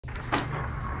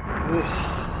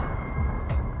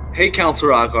Hey Council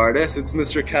Rock artists, it's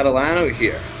Mr. Catalano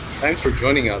here. Thanks for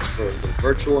joining us for the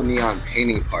virtual neon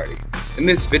painting party. In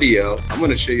this video, I'm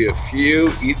going to show you a few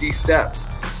easy steps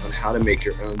on how to make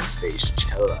your own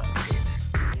Spacechella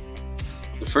painting.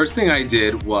 The first thing I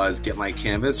did was get my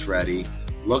canvas ready,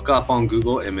 look up on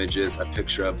Google Images a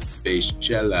picture of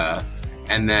Spacechella,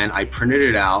 and then I printed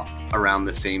it out around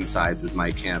the same size as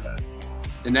my canvas.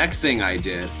 The next thing I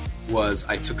did was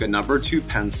I took a number 2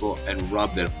 pencil and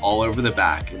rubbed it all over the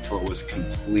back until it was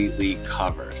completely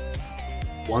covered.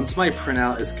 Once my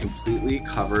printout is completely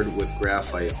covered with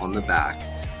graphite on the back,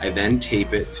 I then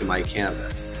tape it to my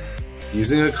canvas.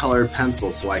 Using a colored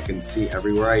pencil so I can see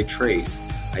everywhere I trace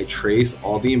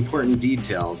all the important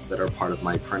details that are part of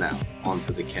my printout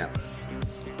onto the canvas.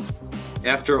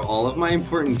 After all of my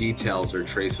important details are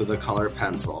traced with a colored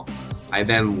pencil, I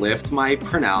then lift my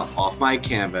printout off my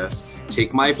canvas,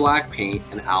 take my black paint,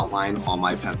 and outline all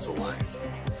my pencil lines.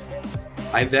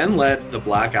 I then let the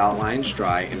black outlines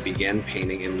dry and began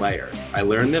painting in layers. I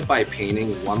learned that by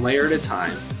painting one layer at a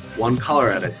time, one color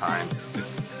at a time,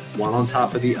 one on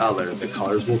top of the other, the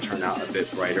colors will turn out a bit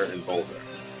brighter and bolder.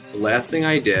 The last thing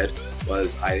I did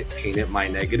was I painted my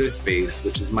negative space,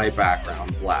 which is my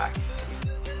background, black.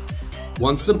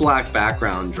 Once the black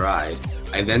background dried,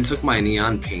 I then took my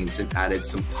neon paints and added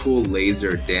some cool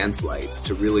laser dance lights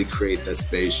to really create the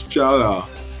Spacechella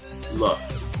look.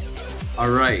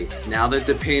 Alright, now that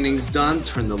the painting's done,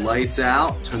 turn the lights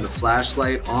out, turn the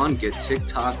flashlight on, get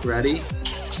TikTok ready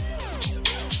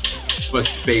for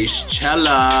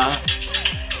Spacechella.